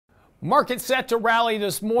Market set to rally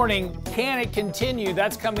this morning. Can it continue?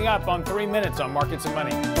 That's coming up on 3 Minutes on Markets and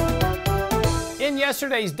Money. In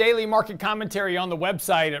yesterday's daily market commentary on the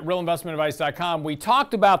website at realinvestmentadvice.com, we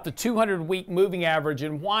talked about the 200-week moving average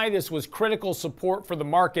and why this was critical support for the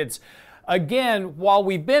markets. Again, while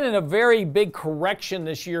we've been in a very big correction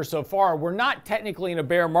this year so far, we're not technically in a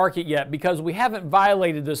bear market yet because we haven't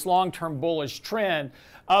violated this long-term bullish trend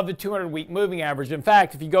of the 200-week moving average. In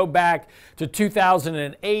fact, if you go back to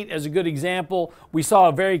 2008 as a good example, we saw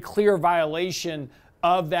a very clear violation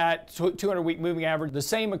of that 200-week moving average. The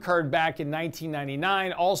same occurred back in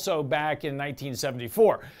 1999, also back in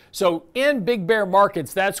 1974. So in big bear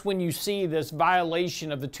markets, that's when you see this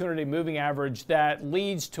violation of the 200-day moving average that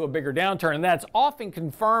leads to a bigger downturn. And that's often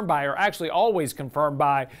confirmed by, or actually always confirmed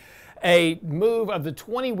by, a move of the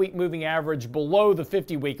 20-week moving average below the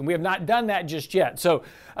 50-week. And we have not done that just yet. So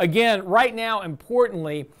again, right now,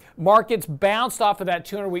 importantly, markets bounced off of that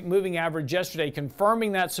 200-week moving average yesterday,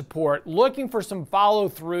 confirming that support, looking for some follow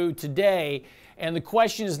through today. And the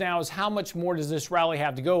question is now is how much more does this rally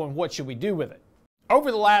have to go and what should we do with it? Over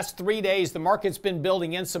the last 3 days, the market's been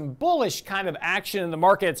building in some bullish kind of action in the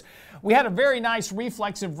markets. We had a very nice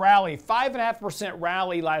reflexive rally, 5.5%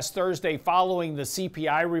 rally last Thursday following the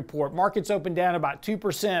CPI report. Markets opened down about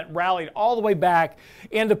 2%, rallied all the way back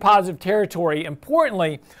into positive territory.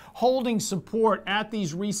 Importantly, holding support at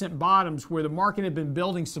these recent bottoms where the market had been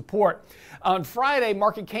building support. On Friday,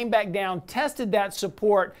 market came back down, tested that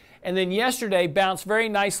support, and then yesterday bounced very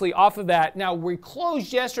nicely off of that. Now, we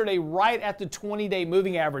closed yesterday right at the 20-day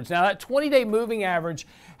moving average. Now, that 20-day moving average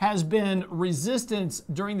has been resistance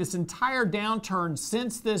during this entire downturn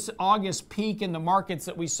since this August peak in the markets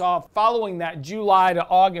that we saw following that July to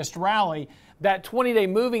August rally. That 20-day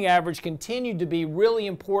moving average continued to be really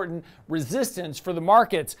important resistance for the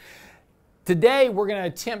markets. Today, we're going to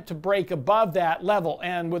attempt to break above that level,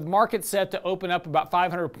 and with market set to open up about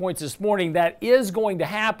 500 points this morning, that is going to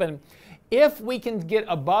happen. If we can get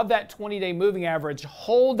above that 20-day moving average,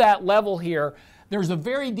 hold that level here, there's a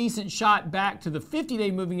very decent shot back to the 50-day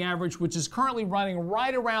moving average, which is currently running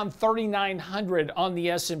right around 3,900 on the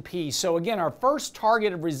S&P. So again, our first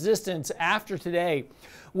target of resistance after today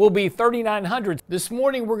will be 3,900. This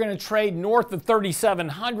morning, we're going to trade north of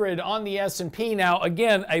 3,700 on the S&P. Now,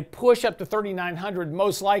 again, a push up to 3,900,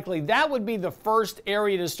 most likely. That would be the first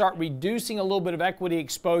area to start reducing a little bit of equity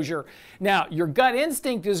exposure. Now, your gut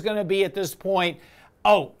instinct is going to be at this point,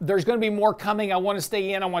 oh, there's going to be more coming. I want to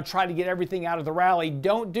stay in. I want to try to get everything out of the rally.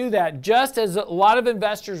 Don't do that. Just as a lot of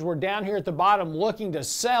investors were down here at the bottom looking to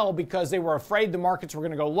sell because they were afraid the markets were going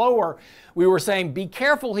to go lower, we were saying be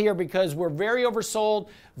careful here because we're very oversold,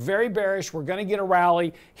 very bearish. We're going to get a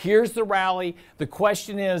rally. Here's the rally. The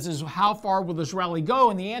question is how far will this rally go?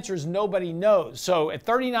 And the answer is nobody knows. So at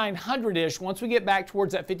 3,900-ish, once we get back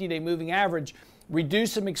towards that 50-day moving average,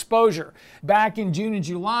 reduce some exposure. Back in June and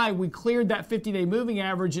July, we cleared that 50-day moving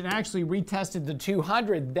average and actually retested the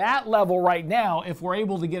 200. That level right now, if we're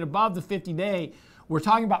able to get above the 50-day, we're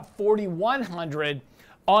talking about 4,100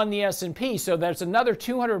 on the S&P. So that's another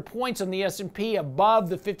 200 points on the S&P above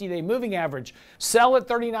the 50-day moving average. Sell at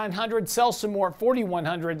 3,900, sell some more at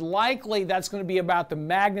 4,100. Likely that's going to be about the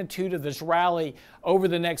magnitude of this rally over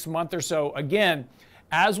the next month or so. Again,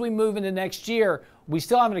 as we move into next year, we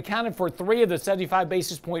still haven't accounted for 3 of the 75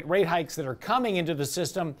 basis point rate hikes that are coming into the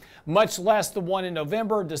system, much less the one in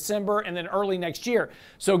November, December, and then early next year.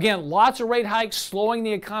 So again, lots of rate hikes, slowing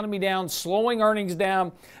the economy down, slowing earnings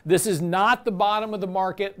down. This is not the bottom of the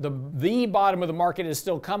market. The bottom of the market is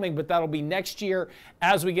still coming, but that'll be next year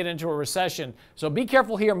as we get into a recession. So be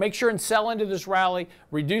careful here. Make sure and sell into this rally,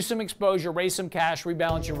 reduce some exposure, raise some cash,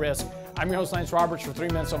 rebalance your risk. I'm your host, Lance Roberts, for 3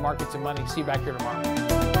 Minutes on Markets and Money. See you back here tomorrow.